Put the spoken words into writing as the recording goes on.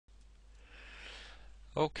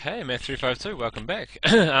Okay, Math 352, welcome back.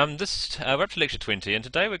 We're up to lecture 20, and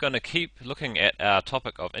today we're going to keep looking at our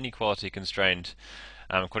topic of inequality-constrained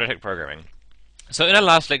quadratic programming. So in our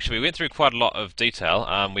last lecture we went through quite a lot of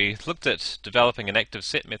detail. We looked at developing an active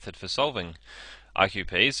set method for solving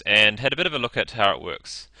IQPs and had a bit of a look at how it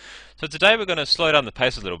works. So today we're going to slow down the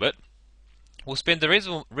pace a little bit. We'll spend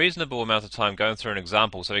a reasonable amount of time going through an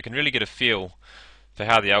example so we can really get a feel for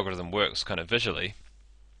how the algorithm works kind of visually.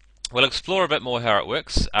 We'll explore a bit more how it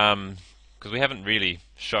works, because we haven't really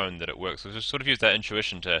shown that it works. We've just sort of used that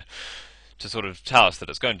intuition to sort of tell us that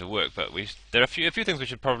it's going to work, but there are a few things we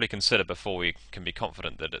should probably consider before we can be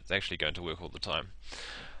confident that it's actually going to work all the time.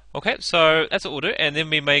 Okay, so that's what we'll do, and then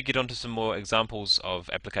we may get onto some more examples of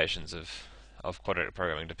applications of quadratic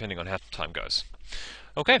programming, depending on how time goes.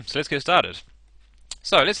 Okay, so let's get started.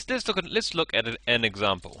 So let's look at an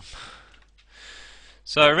example.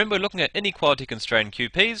 So remember, we're looking at inequality-constrained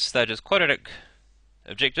QPs. They're just quadratic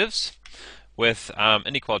objectives with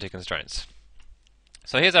inequality constraints.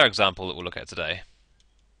 So here's our example that we'll look at today.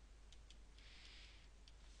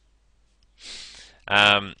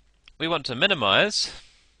 We want to minimize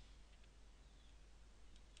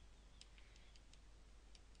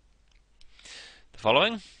the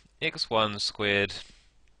following: x1 squared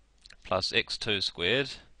plus x2 squared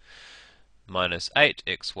minus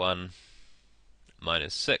 8x1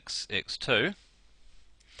 minus 6x2,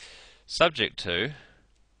 subject to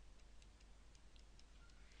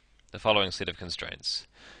the following set of constraints: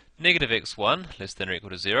 negative x1 less than or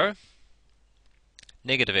equal to 0,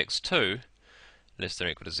 negative x2 less than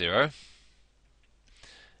or equal to 0,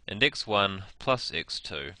 and x1 plus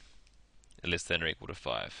x2 less than or equal to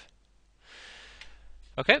 5.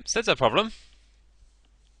 Okay, so that's our problem.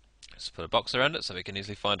 Let's put a box around it so we can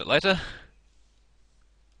easily find it later.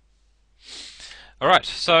 Alright,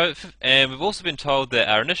 so, and we've also been told that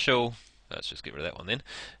our initial, let's just get rid of that one then,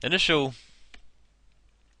 initial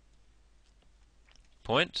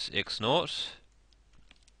point, x0,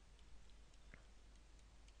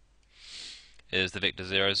 is the vector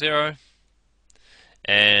 0, 0,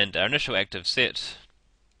 and our initial active set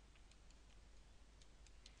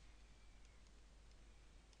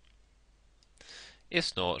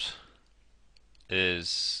S0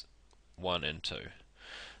 is 1 and 2.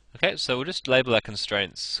 Okay, so we'll just label our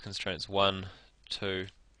constraints 1, 2,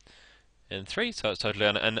 and 3, so it's totally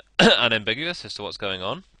unambiguous as to what's going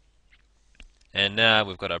on. And now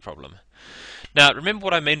we've got our problem. Now remember,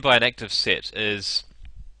 what I mean by an active set is,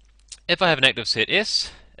 if I have an active set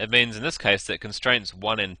S, it means in this case that constraints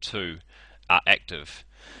 1 and 2 are active.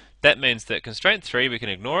 That means that constraint 3, we can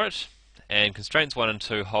ignore it, and constraints 1 and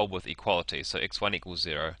 2 hold with equality, so x1 equals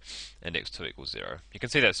 0 and x2 equals 0. You can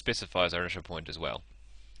see that specifies our initial point as well.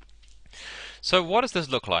 So what does this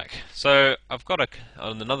look like? So I've got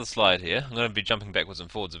on another slide here. I'm going to be jumping backwards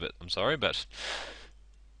and forwards a bit, I'm sorry, but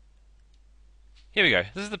here we go.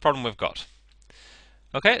 This is the problem we've got.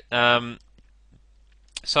 Okay,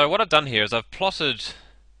 so what I've done here is I've plotted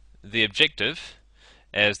the objective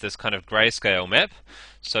as this kind of grayscale map.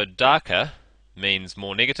 So darker means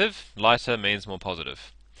more negative, lighter means more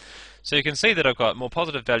positive. So you can see that I've got more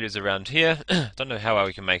positive values around here. Don't know how well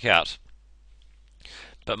we can make out,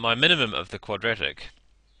 but my minimum of the quadratic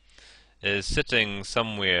is sitting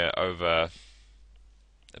somewhere over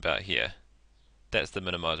about here. That's the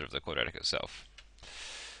minimizer of the quadratic itself.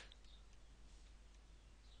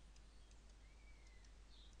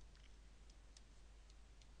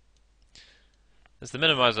 It's the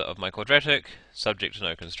minimizer of my quadratic, subject to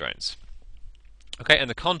no constraints. Okay, and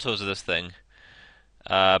the contours of this thing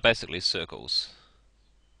are basically circles.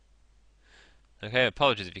 Okay,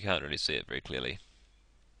 apologies if you can't really see it very clearly.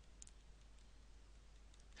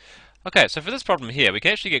 Okay, so for this problem here, we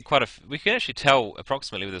can actually get we can actually tell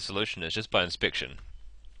approximately what the solution is just by inspection.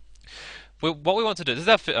 What we want to do, this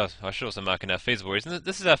is our, I should also mark in our feasible region.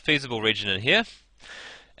 This is our feasible region in here,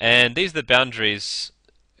 and these are the boundaries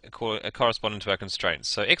corresponding to our constraints.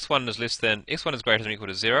 So x1 is greater than or equal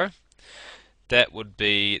to 0. That would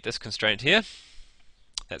be this constraint here.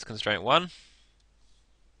 That's constraint 1.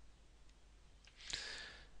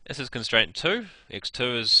 This is constraint 2.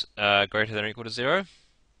 x2 is greater than or equal to 0.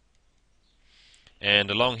 And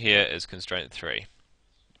along here is constraint 3.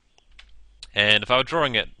 And if I were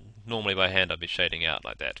drawing it normally by hand, I'd be shading out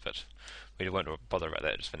like that, but we won't bother about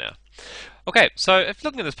that just for now. Okay, so if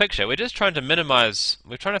looking at this picture, we're just trying to minimize,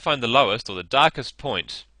 we're trying to find the lowest or the darkest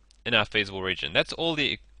point in our feasible region. That's all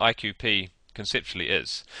the IQP conceptually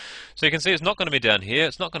is. So you can see it's not going to be down here,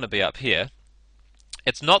 it's not going to be up here.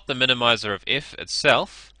 It's not the minimizer of f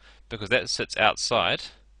itself, because that sits outside.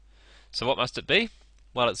 So what must it be?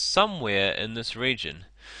 Well, it's somewhere in this region.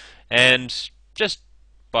 And just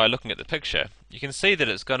by looking at the picture, you can see that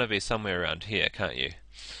it's going to be somewhere around here, can't you?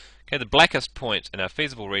 Okay, the blackest point in our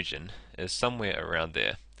feasible region is somewhere around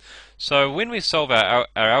there. So when we solve our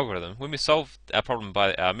algorithm, when we solve our problem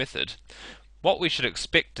by our method, what we should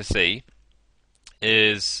expect to see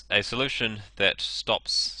is a solution that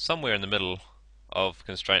stops somewhere in the middle of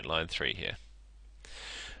constraint line 3 here.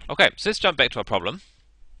 Okay, so let's jump back to our problem.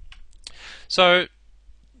 So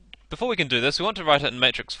before we can do this, we want to write it in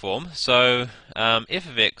matrix form. So f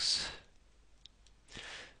of x,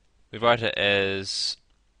 we write it as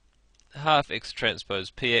half x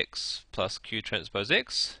transpose px plus q transpose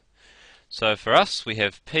x. So for us, we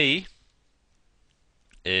have p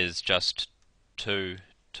is just 2,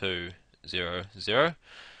 2, 0, 0.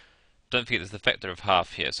 Don't forget there's the factor of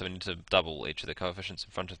half here, so we need to double each of the coefficients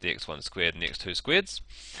in front of the x1 squared and the x2 squareds.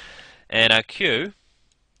 And our q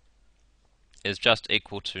is just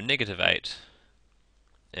equal to -8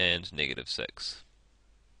 and -6.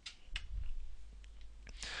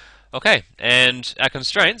 Okay, and our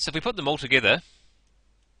constraints, if we put them all together,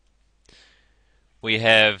 we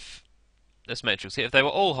have this matrix here. If they were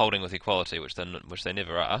all holding with equality, which they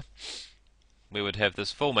never are, we would have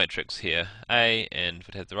this full matrix here, A, and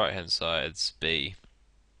we'd have the right-hand sides B,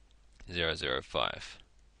 0, 0, 5.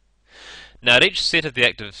 Now at each step of the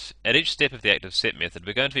active set method,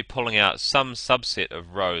 we're going to be pulling out some subset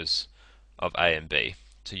of rows of A and B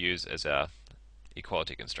to use as our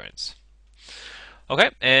equality constraints.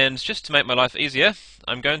 Okay, and just to make my life easier,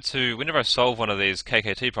 I'm going to, whenever I solve one of these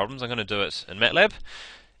KKT problems, I'm going to do it in MATLAB,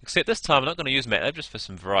 except this time I'm not going to use MATLAB just for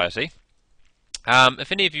some variety.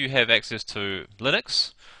 If any of you have access to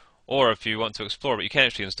Linux, or if you want to explore it, you can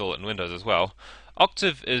actually install it in Windows as well.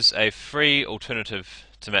 Octave is a free alternative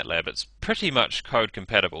to MATLAB. It's pretty much code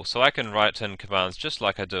compatible, so I can write in commands just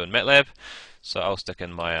like I do in MATLAB. So I'll stick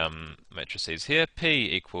in my matrices here.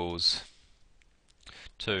 P equals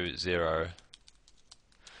 2, 0,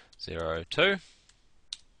 0, 2.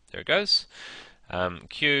 There it goes.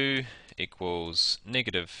 Q equals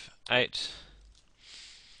 -8,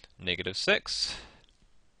 -6.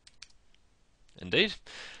 Indeed.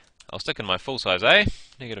 I'll stick in my full size A,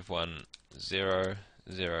 -1, 0,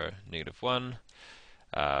 0, -1,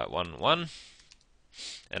 1, 1.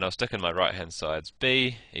 And I'll stick in my right hand sides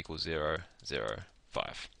B equals 0, 0,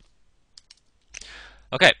 5.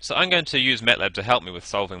 Okay, so I'm going to use MATLAB to help me with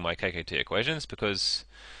solving my KKT equations because,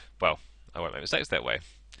 well, I won't make mistakes that way.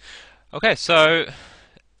 Okay, so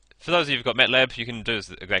for those of you who've got MATLAB, you can do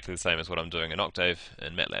exactly the same as what I'm doing in Octave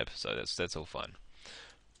and MATLAB, so that's all fine.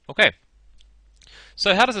 Okay,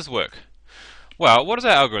 so how does this work? Well, what is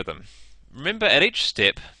our algorithm? Remember, at each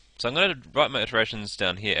step, so I'm going to write my iterations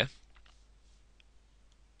down here.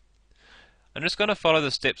 I'm just going to follow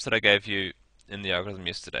the steps that I gave you in the algorithm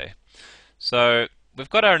yesterday. So we've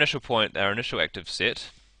got our initial point, our initial active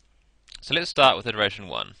set. So let's start with iteration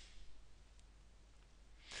 1.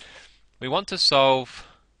 We want to solve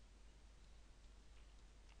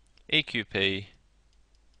EQP.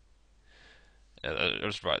 I'll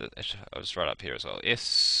just write up here as well.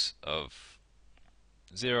 S of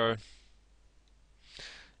 0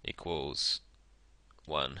 equals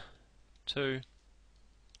 1, 2,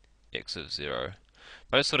 x of 0.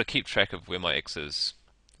 But I just sort of keep track of where my x is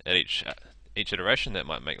at each iteration. That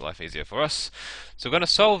might make life easier for us. So we're going to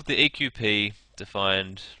solve the EQP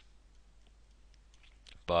defined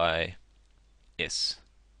by S.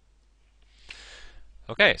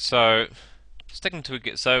 Okay, so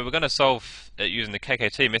we're going to solve it using the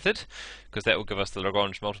KKT method because that will give us the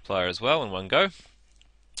Lagrange multiplier as well in one go,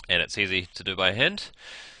 and it's easy to do by hand.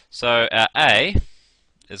 So our A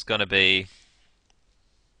is going to be,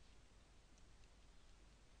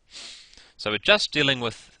 so we're just dealing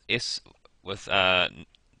with S with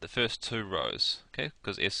the first two rows, okay?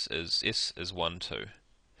 Because S is 1, 2,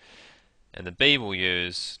 and the B we'll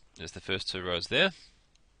use is the first two rows there.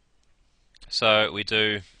 So we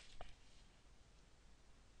do,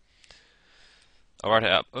 I'll write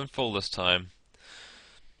it up in full this time.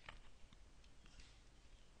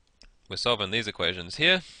 We're solving these equations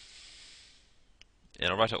here, and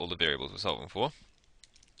I'll write out all the variables we're solving for.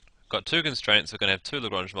 Got two constraints, we're going to have two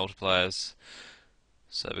Lagrange multipliers,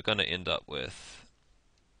 so we're going to end up with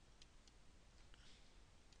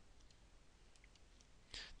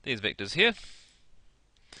these vectors here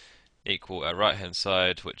equal our right hand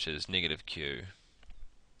side, which is -q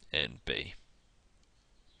and b.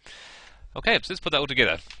 Okay, so let's put that all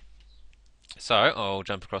together. So I'll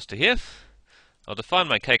jump across to here. I'll define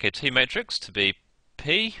my KKT matrix to be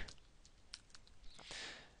P.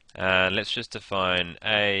 Let's just define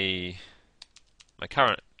my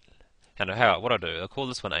current, what I'll do, I'll call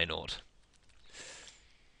this one A0.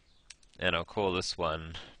 and I'll call this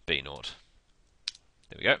one B naught.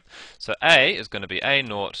 There we go. So A is going to be A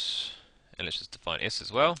naught, and let's just define S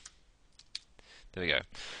as well. There we go.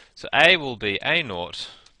 So A will be A naught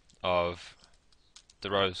of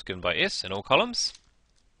the rows given by S in all columns.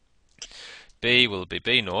 B will be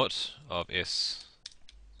B naught of S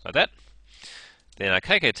like that. Then our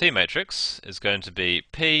KKT matrix is going to be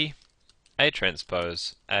P A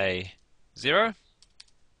transpose A 0.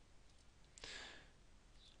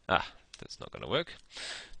 That's not going to work.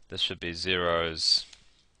 This should be zeros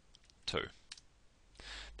 2.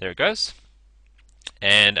 There it goes.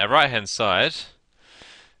 And our right hand side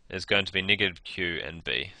is going to be negative Q and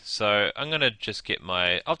B. So I'm going to just get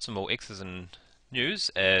my optimal x's and u's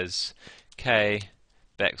as K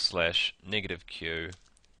backslash negative Q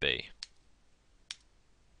B.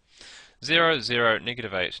 0, 0,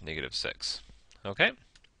 negative 8, negative 6. Okay?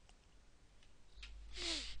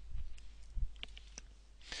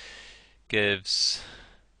 Gives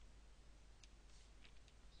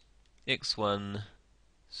x1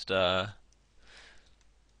 star,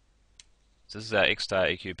 so this is our x star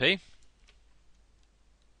EQP,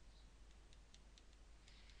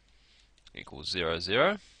 equals 0,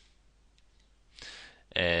 0,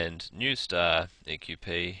 and new star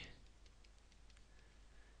EQP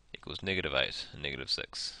equals negative 8 and negative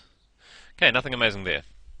 6. Okay, nothing amazing there.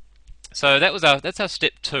 So that's our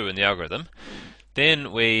step 2 in the algorithm.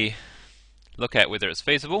 Then we look at whether it's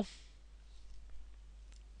feasible.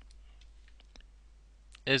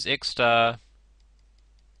 Is x star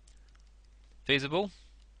feasible?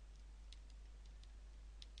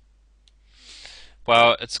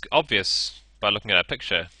 Well, it's obvious by looking at our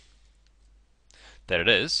picture that it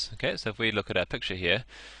is. Okay, so if we look at our picture here,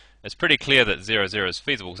 it's pretty clear that 0, 0 is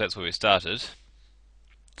feasible because that's where we started.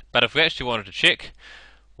 But if we actually wanted to check,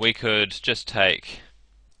 we could just take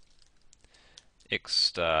x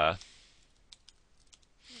star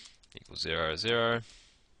equals 0, 0,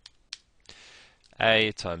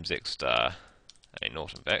 A times x star, A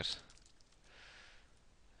naught in fact,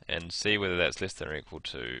 and see whether that's less than or equal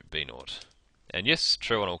to B naught. And yes,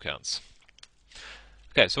 true on all counts.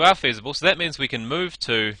 Okay, so our feasible, so that means we can move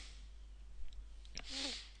to,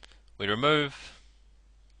 we remove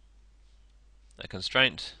a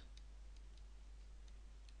constraint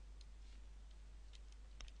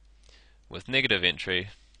with negative entry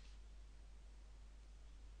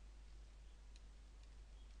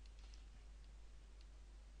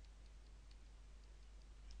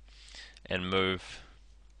and move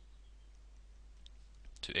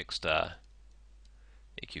to x star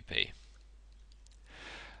EQP.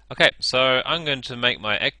 Okay, so I'm going to make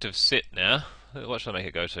my active set now. What should I make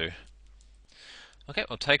it go to? Okay,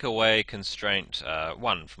 I'll take away constraint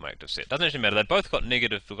 1 from my active set. Doesn't actually matter, they've both got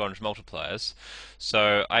negative Lagrange multipliers,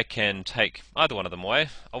 so I can take either one of them away.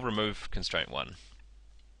 I'll remove constraint 1.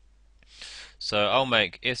 So I'll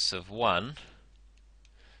make S of 1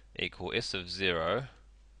 equal S of 0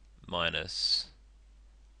 minus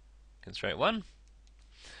constraint 1,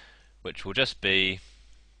 which will just be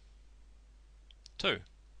 2.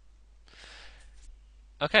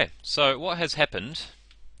 Okay, so what has happened,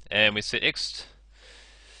 and we set x,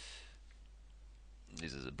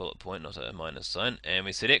 this is a bullet point, not a minus sign, and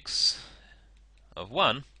we set x of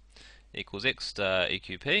 1 equals x star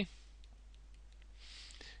EQP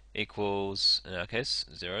equals, in our case,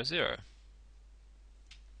 0, 0.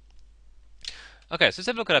 Okay, so let's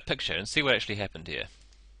have a look at our picture and see what actually happened here.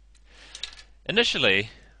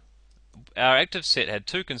 Initially, our active set had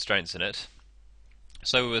 2 constraints in it,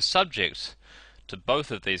 so we were subject to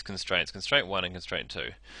both of these constraints, constraint 1 and constraint 2.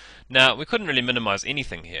 Now, we couldn't really minimize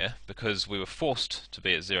anything here because we were forced to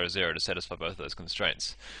be at 0, 0 to satisfy both of those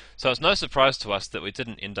constraints. So it's no surprise to us that we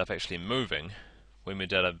didn't end up actually moving when we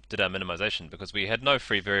did our minimization because we had no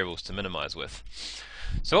free variables to minimize with.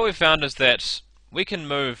 So what we found is that we can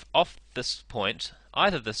move off this point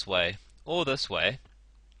either this way or this way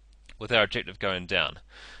with our objective going down.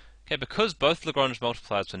 Okay, because both Lagrange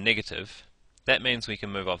multipliers were negative, that means we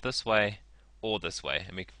can move off this way or this way,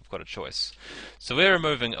 and we've got a choice. So we're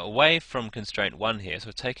moving away from constraint 1 here, so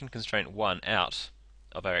we're taking constraint 1 out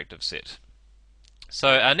of our active set.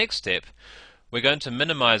 So our next step, we're going to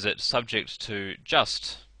minimize it subject to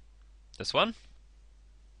just this one,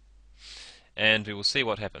 and we will see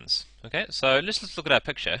what happens. Okay, so let's look at our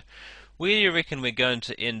picture. Where do you reckon we're going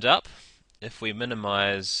to end up if we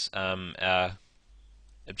minimize our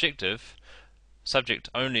objective subject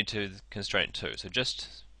only to constraint 2, so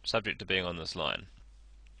just subject to being on this line?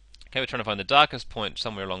 Okay, we're trying to find the darkest point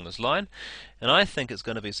somewhere along this line, and I think it's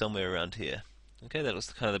going to be somewhere around here. Okay, that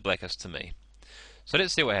looks kind of the blackest to me. So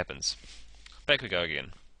let's see what happens. Back we go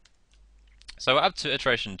again. So we're up to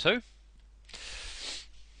iteration 2,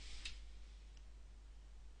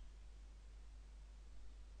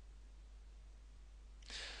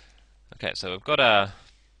 Okay, so we've got our...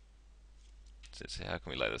 Let's see, how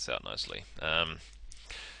can we lay this out nicely? I'll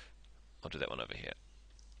do that one over here.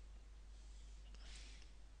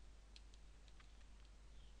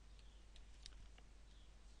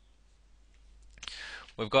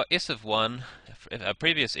 We've got s of 1, our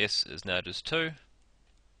previous s is now just 2,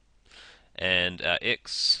 and our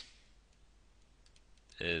x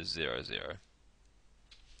is 0, 0.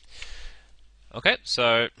 Okay,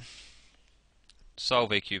 so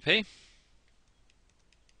solve EQP.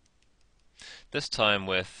 This time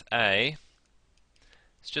with A,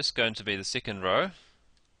 it's just going to be the second row,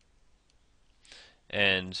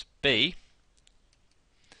 and B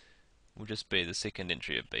will just be the second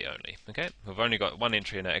entry of B only. Okay, we've only got one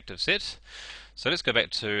entry in our active set, so let's go back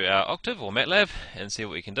to our Octave or MATLAB and see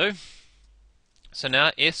what we can do. So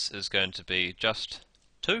now S is going to be just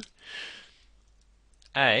 2,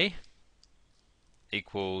 A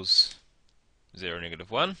equals 0,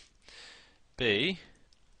 -1, B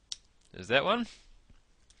is that one,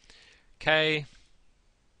 K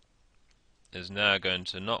is now going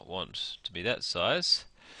to not want to be that size,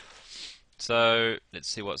 so let's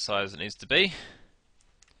see what size it needs to be.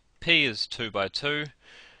 P is 2 by 2,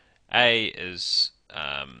 A is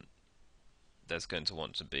that's going to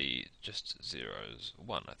want to be just 0,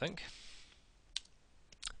 1, I think.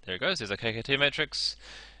 There it goes, there's a KKT matrix,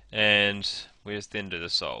 and we just then do the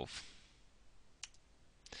solve.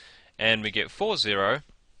 And we get 4, 0,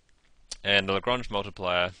 and a Lagrange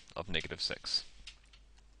multiplier of -6.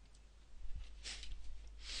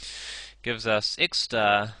 Gives us x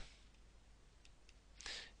star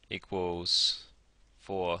equals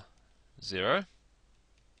 4, 0,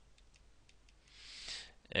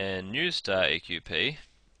 and nu star EQP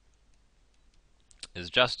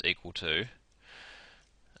is just equal to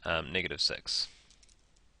 -6.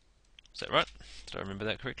 Is that right? Did I remember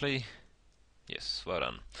that correctly? Yes, well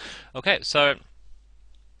done. Okay, so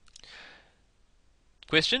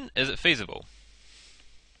question, is it feasible?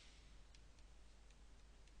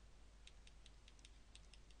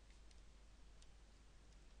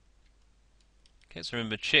 Okay, so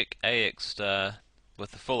remember, check AX star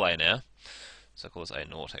with the full A now. So I'll call this A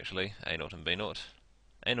naught actually, A naught and B naught.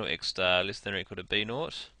 A naught X star less than or equal to B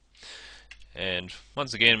naught. And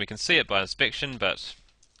once again, we can see it by inspection, but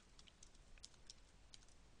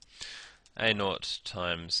A naught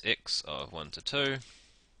times X of 1 to 2,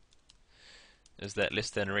 is that less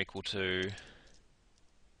than or equal to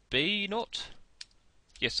B naught?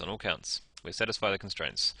 Yes, on all counts. We satisfy the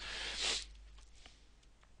constraints.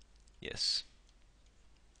 Yes.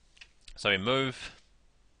 So we move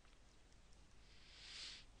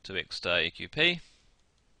to X star EQP.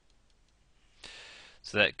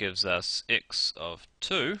 So that gives us X of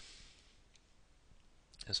 2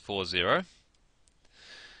 is 4, 0.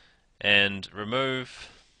 And remove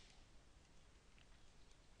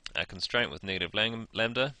a constraint with negative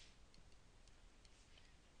lambda.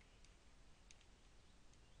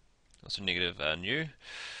 Also negative nu.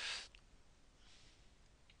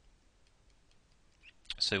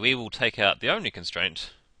 So we will take out the only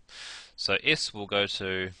constraint. So S will go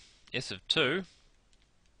to S of 2,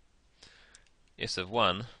 S of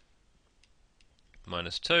 1,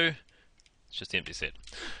 minus 2. It's just the empty set.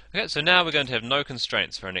 Okay, so now we're going to have no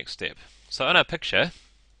constraints for our next step. So in our picture,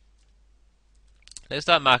 let's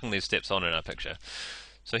start marking these steps on in our picture.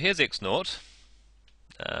 So here's x naught.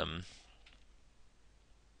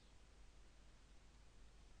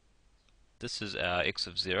 This is our x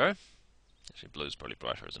of 0. Actually, blue's probably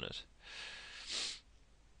brighter, isn't it?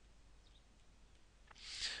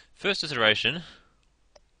 First iteration,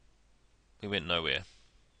 we went nowhere.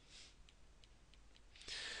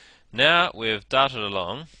 Now we've darted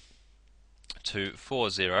along to 4,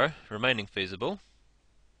 0, remaining feasible.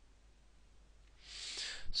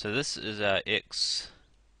 So this is our x2.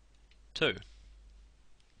 See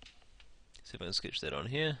if I can sketch that on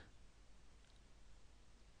here.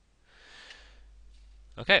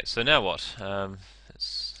 Okay, so now what?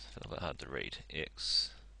 It's a little bit hard to read.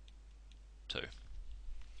 x2.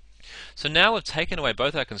 So now we've taken away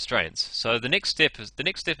both our constraints. So the next step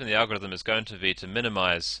in the algorithm is going to be to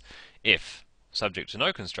minimize f, subject to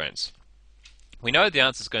no constraints. We know the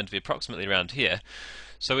answer is going to be approximately around here,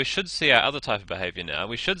 so we should see our other type of behavior now.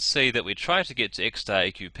 We should see that we try to get to x star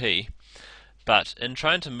EQP, but in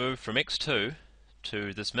trying to move from x2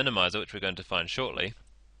 to this minimizer, which we're going to find shortly,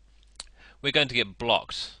 we're going to get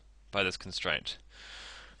blocked by this constraint.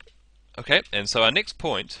 Okay, and so our next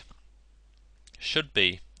point should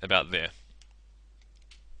be about there.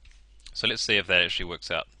 So let's see if that actually works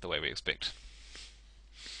out the way we expect.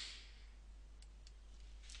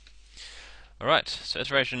 Alright, so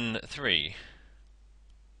iteration 3.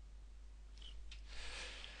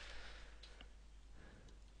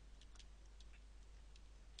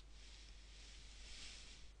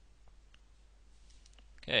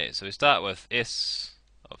 Okay, so we start with s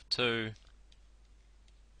of 2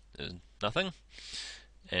 is nothing,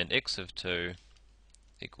 and x of 2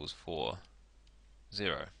 equals 4,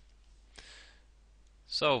 0.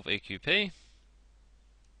 Solve EQP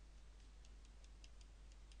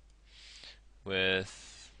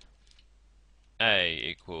with a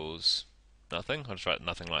equals nothing. I'll just write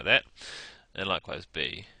nothing like that, and likewise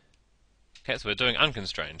b. Okay, so we're doing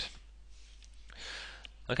unconstrained.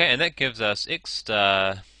 Okay, and that gives us x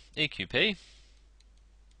star EQP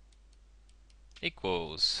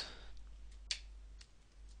equals,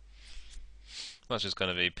 well, it's just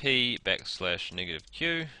going to be p backslash negative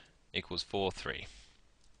q equals 4, 3.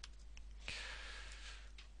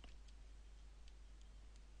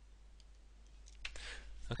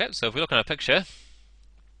 Okay, so if we look at our picture,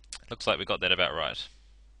 it looks like we got that about right.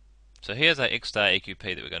 So here's our x star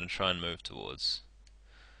EQP that we're going to try and move towards.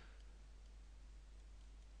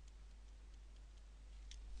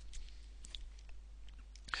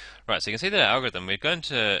 Right, so you can see that our algorithm, we're going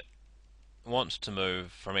to want to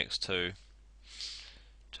move from x2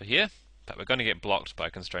 to here, but we're going to get blocked by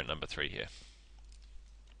constraint number 3 here.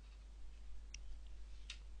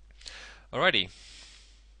 Alrighty.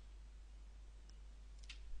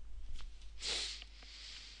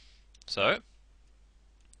 So,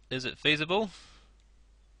 is it feasible?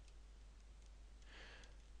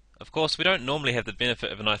 Of course, we don't normally have the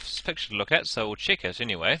benefit of a nice picture to look at, so we'll check it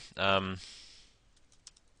anyway.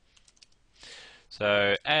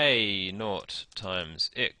 So a naught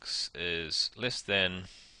times x is less than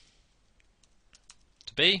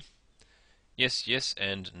to b. Yes, yes,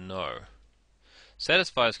 and no.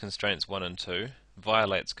 Satisfies constraints 1 and 2,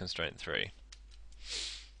 violates constraint 3.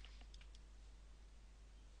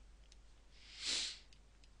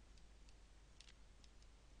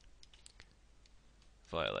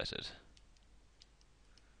 Violated.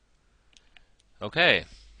 Okay.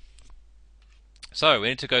 So we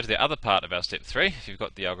need to go to the other part of our step 3, if you've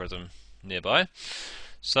got the algorithm nearby.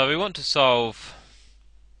 So we want to solve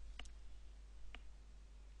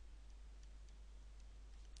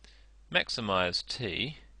maximize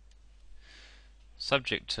t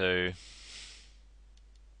subject to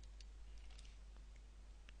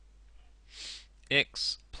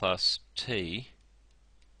x plus t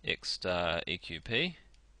x star EQP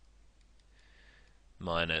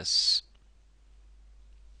minus,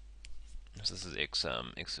 so this is x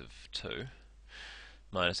of 2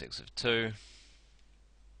 minus x of 2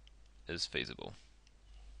 is feasible.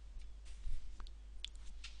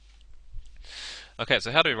 Okay,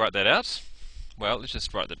 so how do we write that out? Well, let's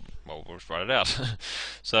just write that. Well, we'll just write it out.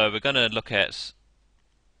 So we're going to look at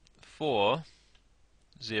 4,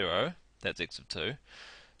 0, that's x of 2,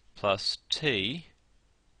 plus t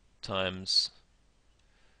times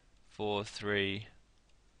 4, 3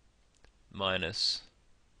 minus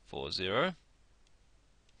 4, 0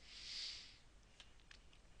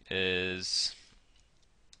 is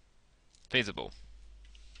feasible.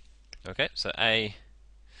 Okay, so a.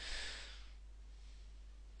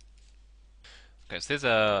 Okay, so there's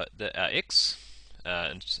our x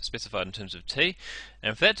specified in terms of t,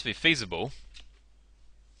 and for that to be feasible,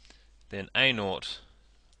 then a naught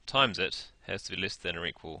times it has to be less than or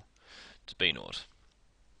equal to b naught.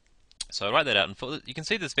 So I write that out, and you can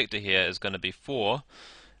see this vector here is going to be 4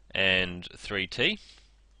 and 3t.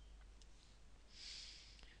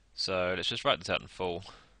 So let's just write this out in full,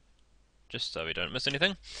 just so we don't miss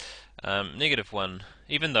anything. Negative 1,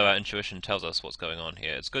 even though our intuition tells us what's going on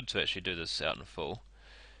here, it's good to actually do this out in full.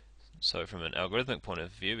 So from an algorithmic point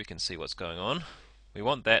of view, we can see what's going on. We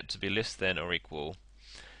want that to be less than or equal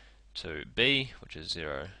to b, which is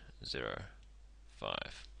 0, 0, 5.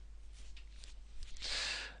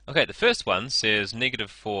 Okay, the first one says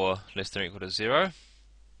negative 4 less than or equal to 0.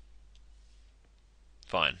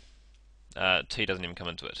 Fine. T doesn't even come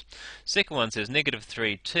into it. Second one says negative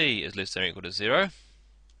 3t is less than or equal to 0.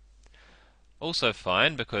 Also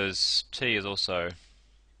fine, because t is also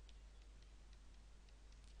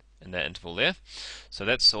in that interval there. So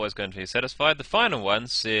that's always going to be satisfied. The final one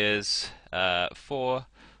says 4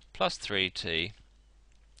 plus 3t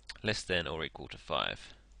less than or equal to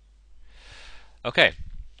 5. Okay,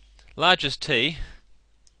 largest t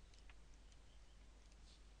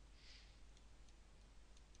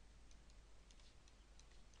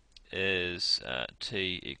is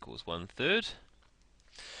t equals 1/3,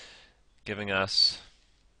 giving us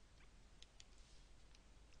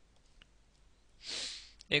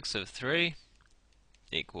x of 3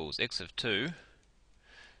 equals x of 2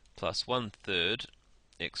 plus 1/3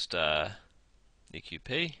 x star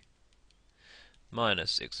EQP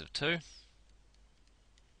minus x of 2,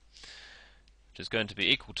 which is going to be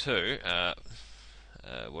equal to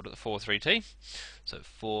what is it, 4, 3t. So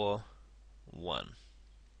 4, 1.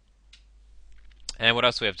 And what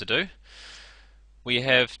else do we have to do? We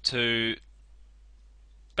have to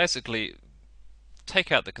basically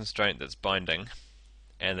take out the constraint that's binding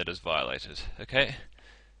and that is violated. Okay?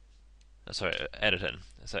 Sorry, add it in.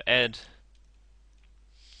 So add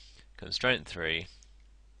constraint 3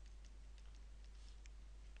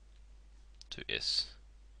 to S.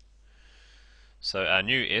 So our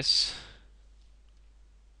new S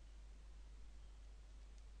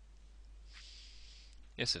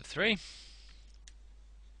of 3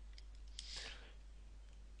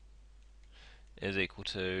 is equal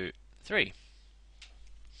to 3.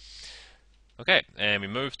 Okay, and we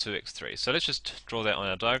move to x3. So let's just draw that on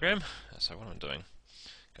our diagram. So what am I doing?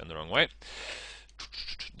 Going the wrong way.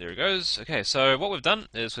 There it goes. Okay, so what we've done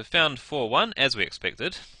is we've found 4, 1 as we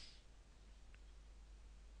expected.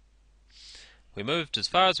 We moved as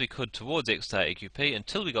far as we could towards x star EQP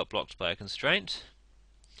until we got blocked by a constraint.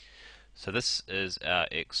 So this is our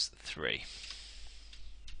x3.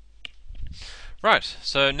 Right,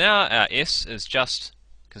 so now our S is just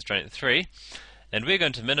constraint 3, and we're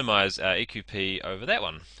going to minimize our EQP over that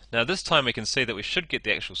one. Now this time we can see that we should get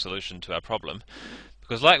the actual solution to our problem,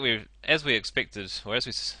 because as we expected, or as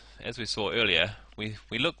we saw earlier, we're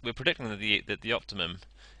predicting that the optimum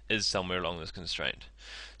is somewhere along this constraint.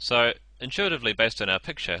 So intuitively, based on our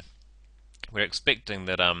picture, we're expecting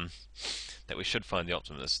that that we should find the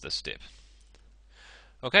optimum this step.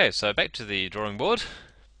 Okay, so back to the drawing board.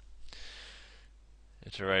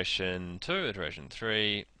 Iteration 2, iteration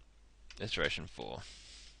 3, iteration 4.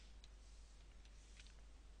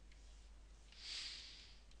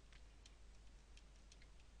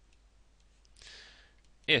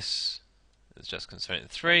 S is just constraint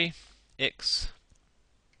 3, x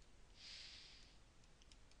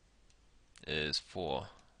is 4,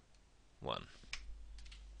 1.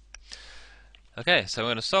 Okay, so we're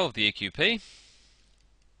going to solve the EQP.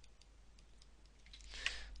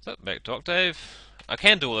 So back to Octave. I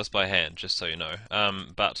can do all this by hand, just so you know,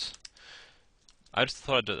 but I just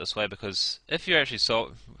thought I'd do it this way because if you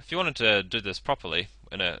wanted to do this properly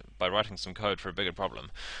by writing some code for a bigger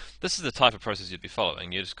problem, this is the type of process you'd be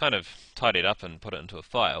following. You just kind of tidy it up and put it into a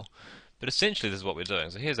file. But essentially, this is what we're doing.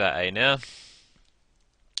 So here's our A now.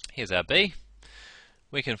 Here's our B.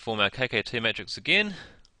 We can form our KKT matrix again.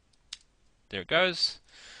 There it goes.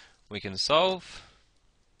 We can solve.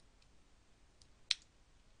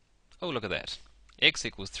 Oh, look at that. X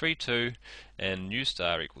equals 3, 2, and nu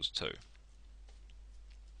star equals 2.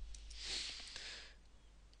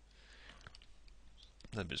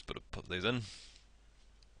 Let me just put these in.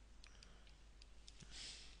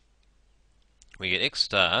 We get x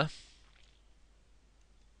star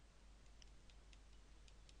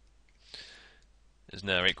is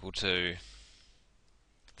now equal to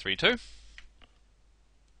 3, 2,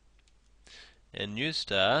 and nu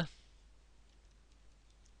star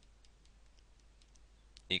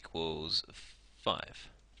equals 5.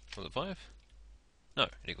 Was it 5? No,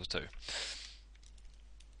 it equals 2.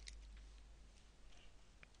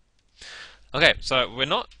 Okay, so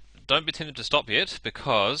don't be tempted to stop yet,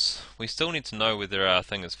 because we still need to know whether our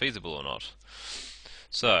thing is feasible or not.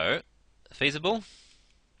 So, feasible.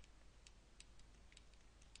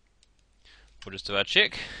 We'll just do our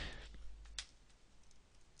check.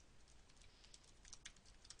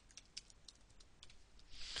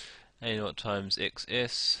 A0 times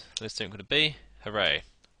xs less than or equal to b. Hooray,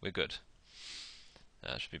 we're good.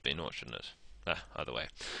 Should be b0, shouldn't it? Either way.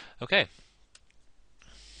 Okay.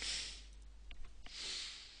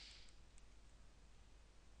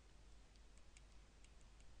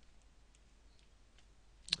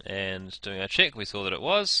 And doing our check, we saw that it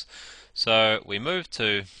was. So we move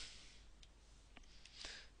to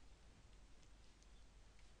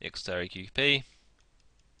x star EQP,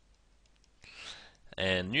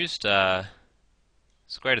 and nu star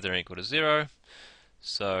is greater than or equal to 0,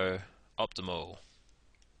 so optimal.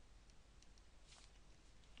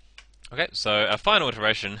 Okay, so our final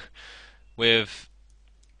iteration, we've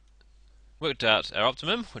worked out our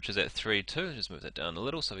optimum, which is at 3, 2. Just move that down a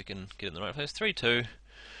little so we can get in the right place. 3, 2,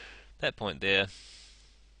 that point there,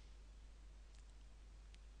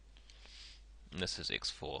 and this is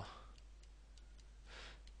x4,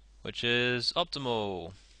 which is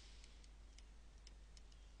optimal.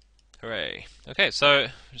 Hooray. Okay, so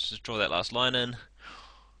let's just draw that last line in.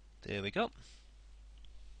 There we go.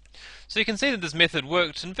 So you can see that this method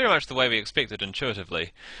worked in very much the way we expected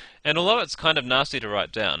intuitively. And although it's kind of nasty to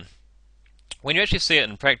write down, when you actually see it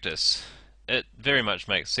in practice, it very much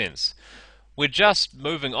makes sense. we're just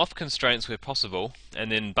moving off constraints where possible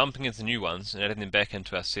and then bumping into new ones and adding them back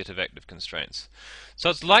into our set of active constraints. So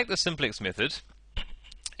it's like the simplex method,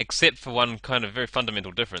 except for one kind of very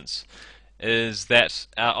fundamental difference, is that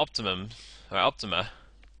our optima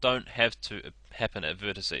don't have to happen at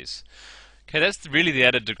vertices. Okay, that's really the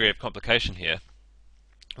added degree of complication here.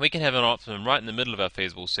 We can have an optimum right in the middle of our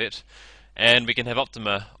feasible set, and we can have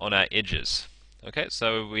optima on our edges. Okay,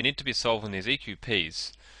 so we need to be solving these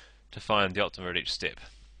EQPs to find the optima at each step.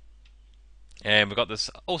 And we've got this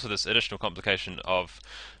additional complication of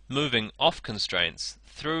moving off constraints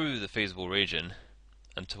through the feasible region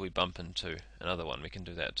until we bump into another one. We can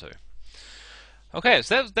do that too. Okay,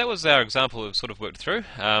 so that was our example we've sort of worked through.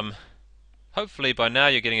 Hopefully by now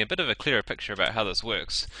you're getting a bit of a clearer picture about how this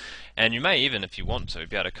works, and you may even, if you want to,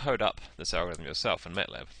 be able to code up this algorithm yourself in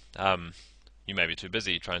MATLAB. You may be too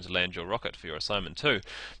busy trying to land your rocket for your assignment too,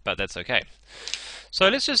 but that's okay. So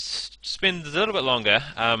let's just spend a little bit longer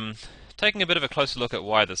taking a bit of a closer look at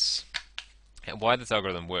why this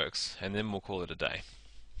algorithm works, and then we'll call it a day.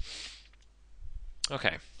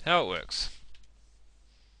 Okay, how it works.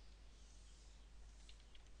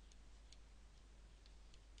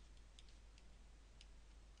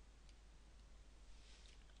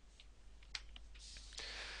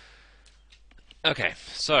 Okay,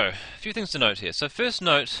 so a few things to note here. So first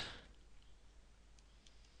note,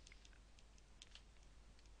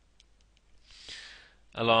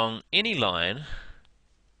 along any line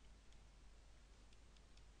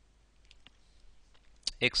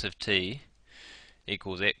x of t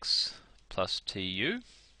equals x plus tu,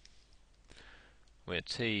 where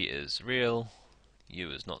t is real, u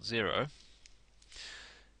is not zero,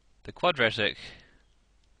 the quadratic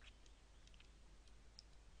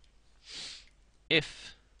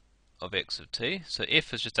f of x of t, so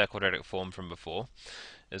f is just our quadratic form from before,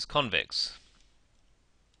 is convex,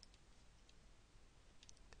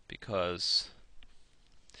 because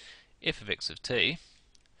f of x of t,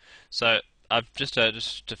 so I've just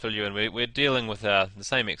to fill you in, we're dealing with the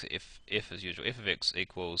same f as usual. F of x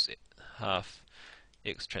equals half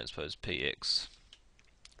x transpose px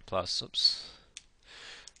plus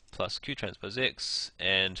q transpose x,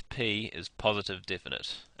 and p is positive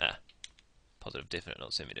definite. Positive definite,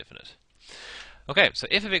 not semi-definite. Okay, so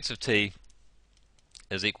f of x of t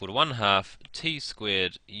is equal to 1/2 t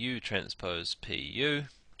squared u transpose pu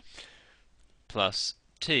plus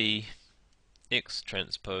t x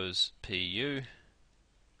transpose pu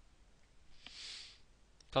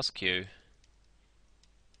plus q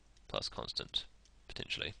plus constant,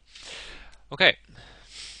 potentially. Okay,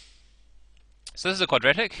 so this is a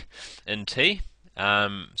quadratic in t.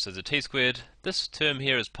 So the t squared, this term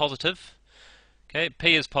here is positive. Okay,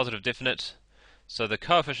 p is positive definite, so the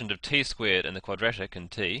coefficient of t squared in the quadratic in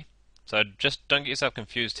t, so just don't get yourself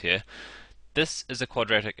confused here, this is a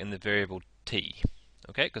quadratic in the variable t,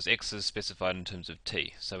 okay, because x is specified in terms of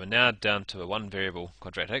t. So we're now down to a one variable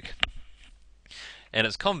quadratic, and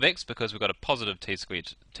it's convex because we've got a positive t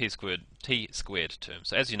squared term.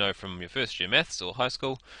 So as you know from your first year maths or high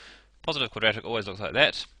school, positive quadratic always looks like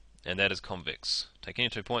that, and that is convex. Take any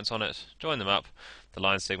 2 points on it, join them up, the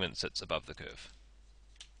line segment sits above the curve.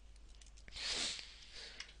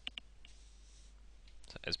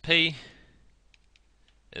 So as p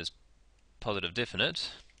is positive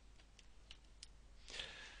definite,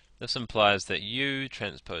 this implies that u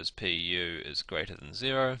transpose pu is greater than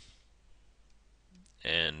 0,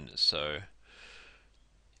 and so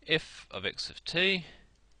f of x of t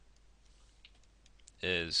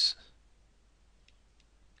is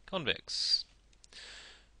convex.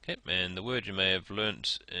 Okay, and the word you may have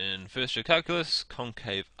learnt in first year calculus,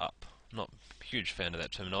 concave up. Not a huge fan of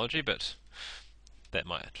that terminology, but that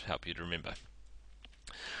might help you to remember.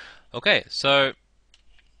 Okay, so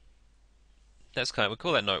that's we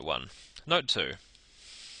call that note 1. Note 2.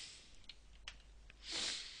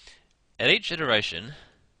 At each iteration,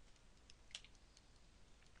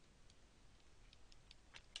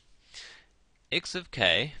 x of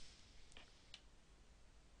k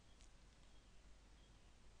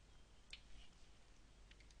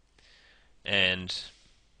and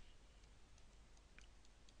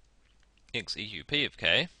x EQP of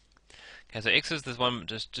k. Okay, so x is this one.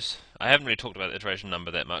 Just I haven't really talked about the iteration number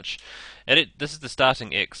that much. This is the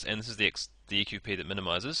starting x, and this is the EQP that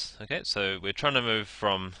minimizes. Okay, so we're trying to move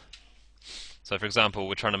from. So for example,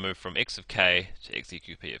 we're trying to move from x of k to x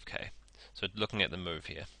EQP of k. So looking at the move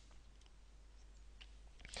here,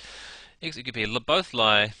 x EQP both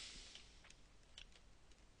lie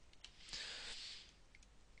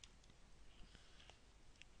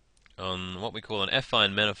on what we call an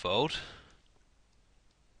affine manifold,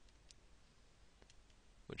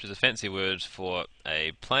 which is a fancy word for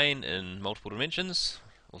a plane in multiple dimensions,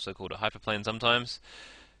 also called a hyperplane sometimes.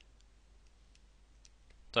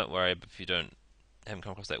 Don't worry if you haven't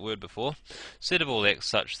come across that word before. Set of all x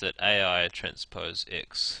such that AI transpose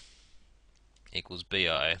x equals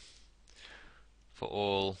bi for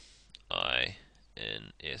all I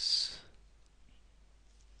in S.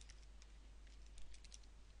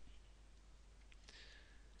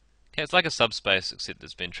 Okay, it's like a subspace except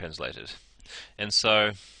it's been translated. And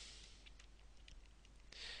so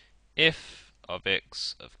f of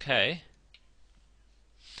x of k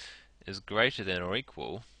is greater than or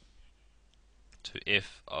equal to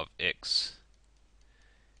f of x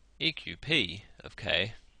eqp of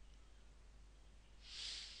k.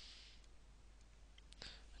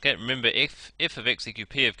 Okay, remember f of x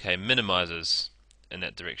eqp of k minimizes in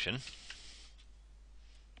that direction,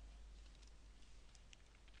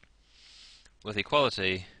 with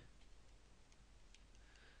equality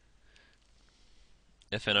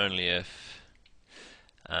if and only if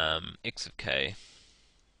x of k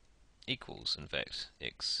equals, in fact,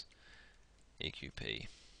 x eqp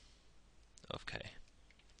of k.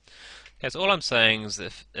 Okay, so all I'm saying is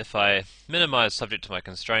if I minimize subject to my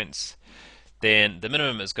constraints, then the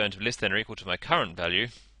minimum is going to be less than or equal to my current value,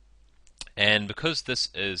 and because this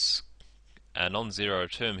is a non-zero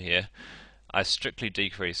term here, I strictly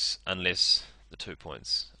decrease unless the 2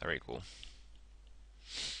 points are equal.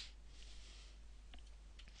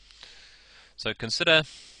 So consider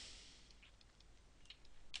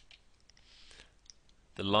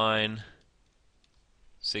the line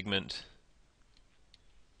segment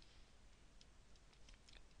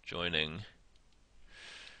joining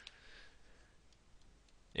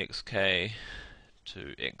xk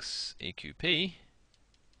to x eqp.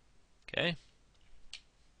 Okay.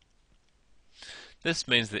 This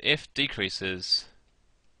means that f decreases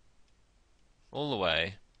all the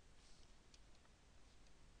way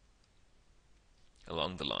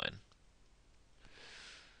along the line.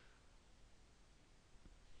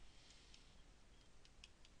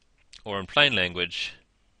 Or in plain language,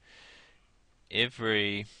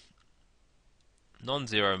 every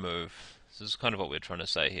non-zero move, this is kind of what we're trying to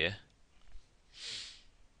say here,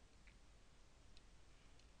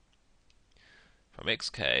 from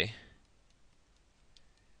xk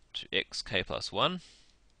to xk plus 1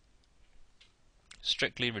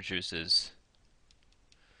 strictly reduces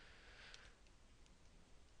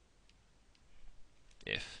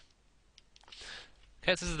f.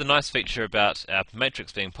 Okay, so this is the nice feature about our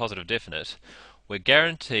matrix being positive definite. We're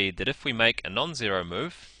guaranteed that if we make a non-zero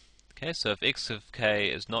move, okay, so if x of k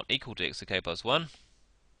is not equal to x of k plus 1,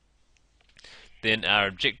 then our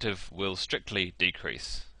objective will strictly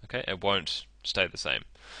decrease. Okay, it won't stay the same.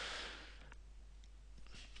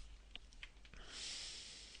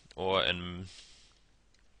 Or in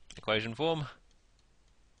equation form,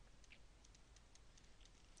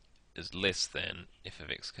 is less than f of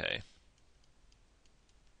xk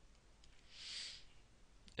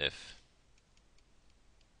if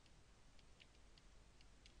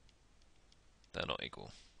they're not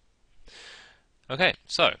equal. Okay,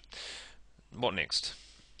 so what next?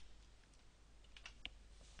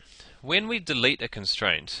 When we delete a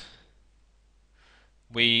constraint,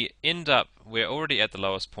 we're already at the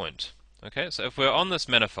lowest point. Okay, so if we're on this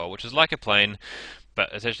manifold, which is like a plane, but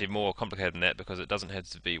it's actually more complicated than that because it doesn't have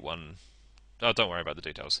to be one. Oh, don't worry about the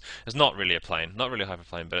details. It's not really a plane, not really a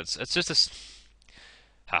hyperplane, but it's just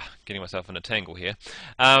getting myself in a tangle here.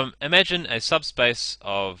 Imagine a subspace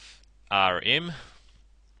of Rm,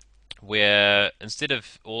 where instead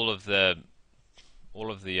of all of the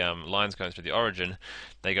lines going through the origin,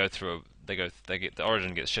 the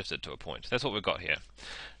origin gets shifted to a point. That's what we've got here.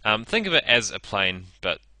 Think of it as a plane,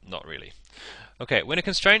 but not really. Okay, when a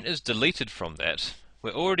constraint is deleted from that,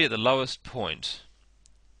 we're already at the lowest point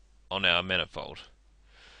on our manifold.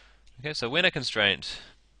 Okay, so when a constraint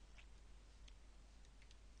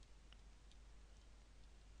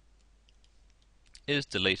is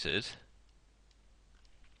deleted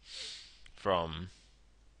from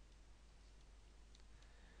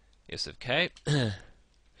S of k,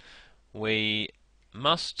 we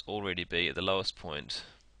must already be at the lowest point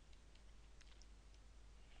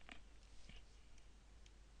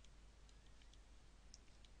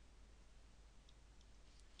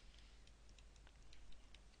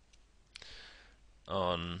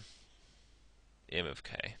on M of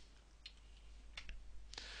k.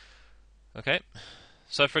 Okay,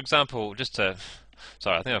 so for example, sorry,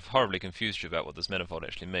 I think I've horribly confused you about what this manifold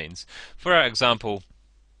actually means. For our example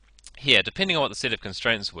here, depending on what the set of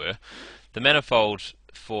constraints were, the manifold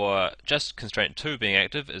for just constraint 2 being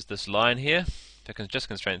active is this line here, for just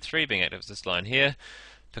constraint 3 being active is this line here,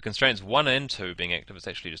 For constraints 1 and 2 being active, it's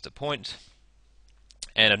actually just a point.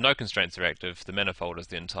 And if no constraints are active, the manifold is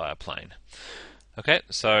the entire plane. Okay,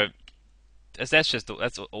 so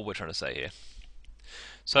that's all we're trying to say here.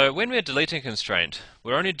 So when we're deleting a constraint,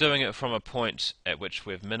 we're only doing it from a point at which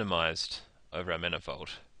we've minimized over our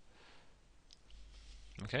manifold.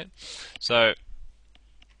 Okay, so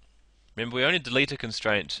remember, we only delete a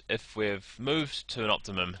constraint if we've moved to an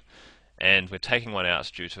optimum and we're taking one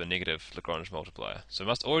out due to a negative Lagrange multiplier. So it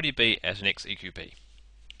must already be at an x EQP.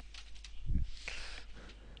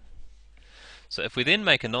 So if we then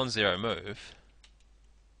make a non-zero move,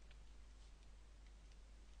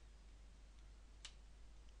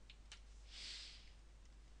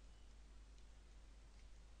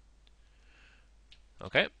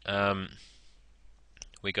 okay,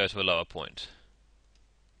 we go to a lower point.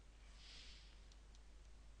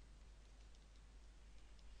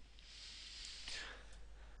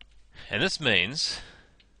 And this means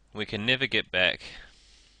we can never get back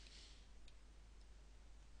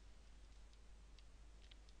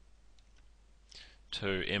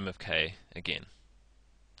to m of k again,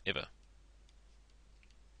 ever.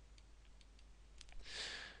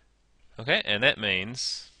 Okay, and that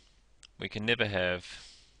means we can never have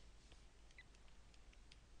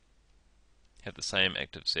the same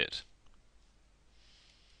active set.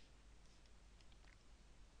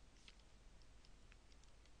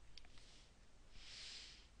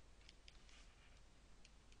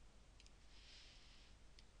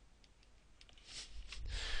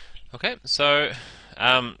 Okay, so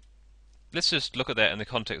let's just look at that in the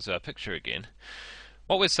context of our picture again.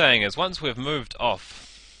 What we're saying is once we've moved off,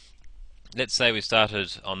 let's say we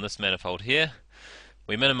started on this manifold here,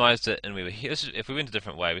 we minimized it and we were here. If we went a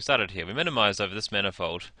different way, we started here, we minimized over this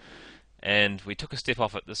manifold, and we took a step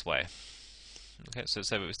off it this way. Okay, so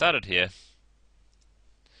say we started here,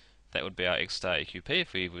 that would be our x star EQP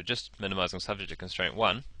if we were just minimizing subject to constraint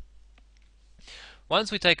 1. Once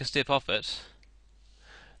we take a step off it,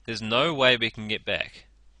 there's no way we can get back,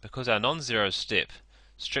 because our non-zero step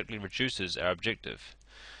strictly reduces our objective.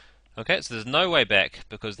 Okay, so there's no way back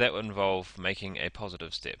because that would involve making a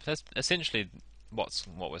positive step. That's essentially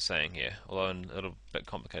what we're saying here, although in a little bit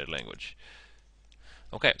complicated language.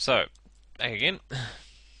 Okay, so back again.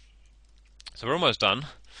 So we're almost done.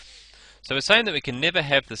 So we're saying that we can never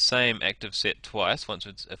have the same active set twice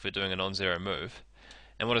if we're doing a non-zero move.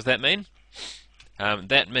 And what does that mean?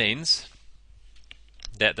 That means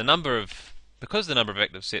that because the number of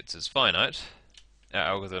active sets is finite, our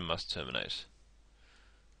algorithm must terminate.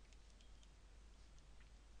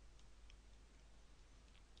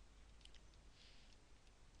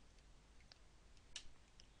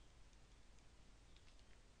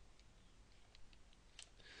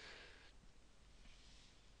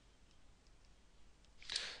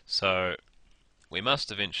 So we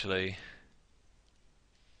must eventually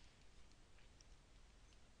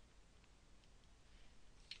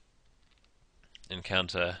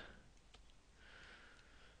encounter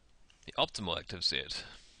the optimal active set.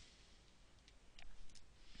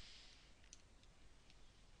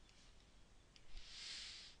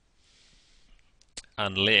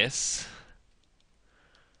 Unless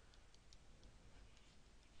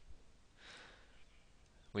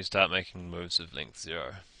we start making moves of length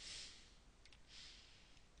 0.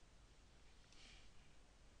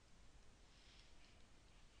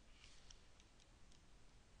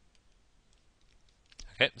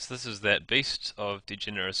 Okay, so this is that beast of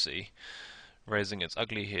degeneracy raising its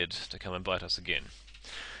ugly head to come and bite us again.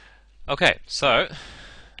 Okay, so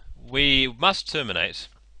we must terminate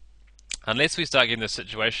unless we start getting this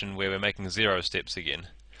situation where we're making 0 steps again.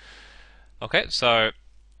 Okay, so,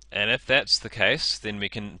 and if that's the case, then we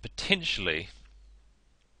can potentially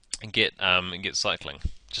get cycling,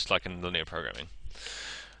 just like in linear programming.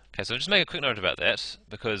 Okay, so just make a quick note about that,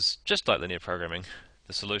 because just like linear programming,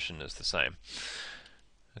 the solution is the same.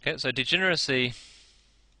 Okay, so degeneracy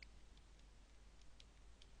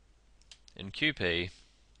in QP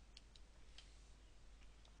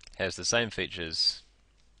has the same features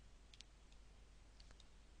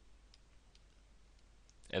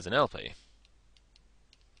as an LP.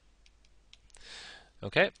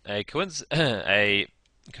 Okay, a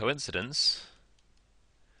coincidence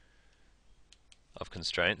of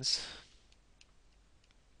constraints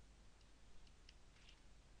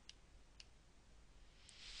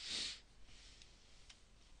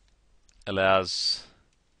allows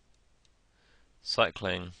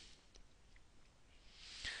cycling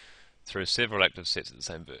through several active sets at the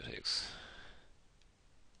same vertex.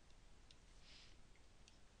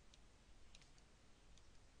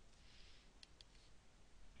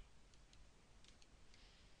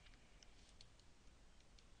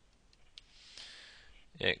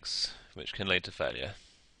 x, which can lead to failure.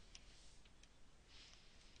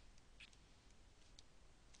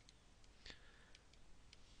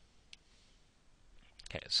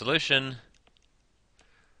 Okay, solution,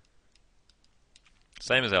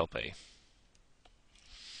 same as LP.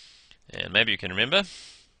 And maybe you can remember.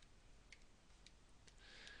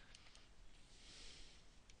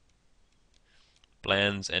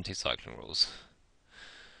 Bland's anti-cycling rules.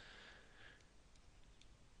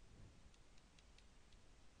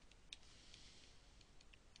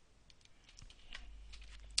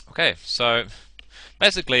 Okay, so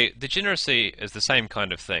basically, degeneracy is the same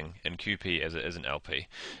kind of thing in QP as it is in LP,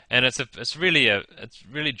 and it's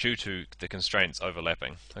really due to the constraints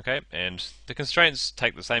overlapping. Okay, and the constraints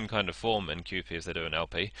take the same kind of form in QP as they do in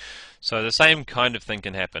LP, so the same kind of thing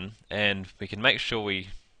can happen, and we can make sure we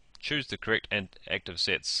choose the correct active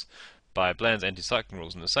sets by Bland's anti-cycling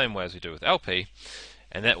rules in the same way as we do with LP,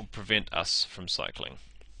 and that will prevent us from cycling.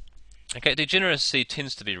 Okay, degeneracy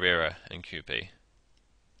tends to be rarer in QP.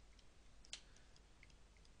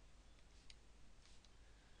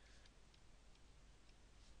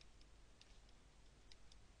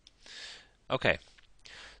 Okay,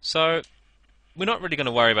 so we're not really going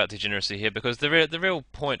to worry about degeneracy here because the real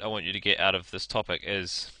point I want you to get out of this topic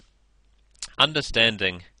is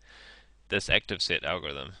understanding this active set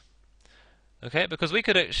algorithm. Okay, because we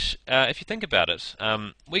could, if you think about it,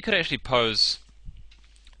 we could actually pose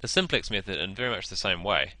the simplex method in very much the same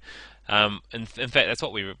way. In fact, that's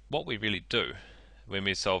what we really do when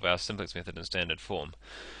we solve our simplex method in standard form.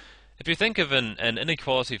 If you think of an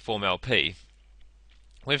inequality form LP,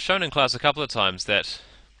 we've shown in class a couple of times that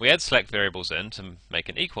we add slack variables in to make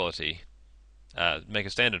an equality, make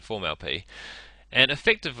a standard form LP, and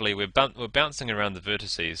effectively we're bouncing around the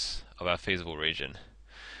vertices of our feasible region.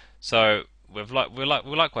 So we're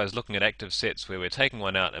likewise looking at active sets where we're taking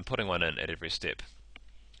one out and putting one in at every step.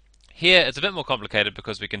 Here it's a bit more complicated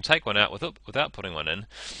because we can take one out without putting one in,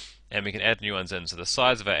 and we can add new ones in, so the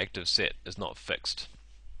size of our active set is not fixed.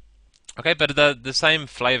 Okay, but the same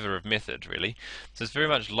flavor of method, really. So it's very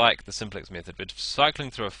much like the simplex method. We're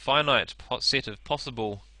cycling through a finite set of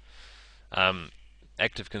possible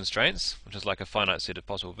active constraints, which is like a finite set of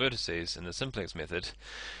possible vertices in the simplex method,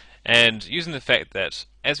 and using the fact that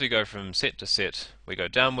as we go from set to set, we go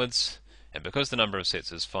downwards, and because the number of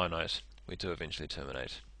sets is finite, we do eventually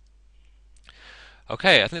terminate.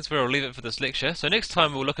 Okay, I think that's where I'll leave it for this lecture. So next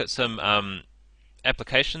time we'll look at some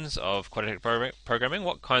applications of quadratic programming,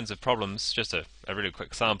 what kinds of problems, just a really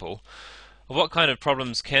quick sample, of what kind of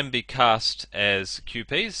problems can be cast as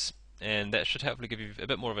QPs, and that should hopefully give you a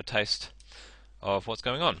bit more of a taste of what's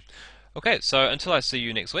going on. Okay, so until I see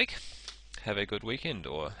you next week, have a good weekend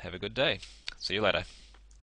or have a good day. See you later.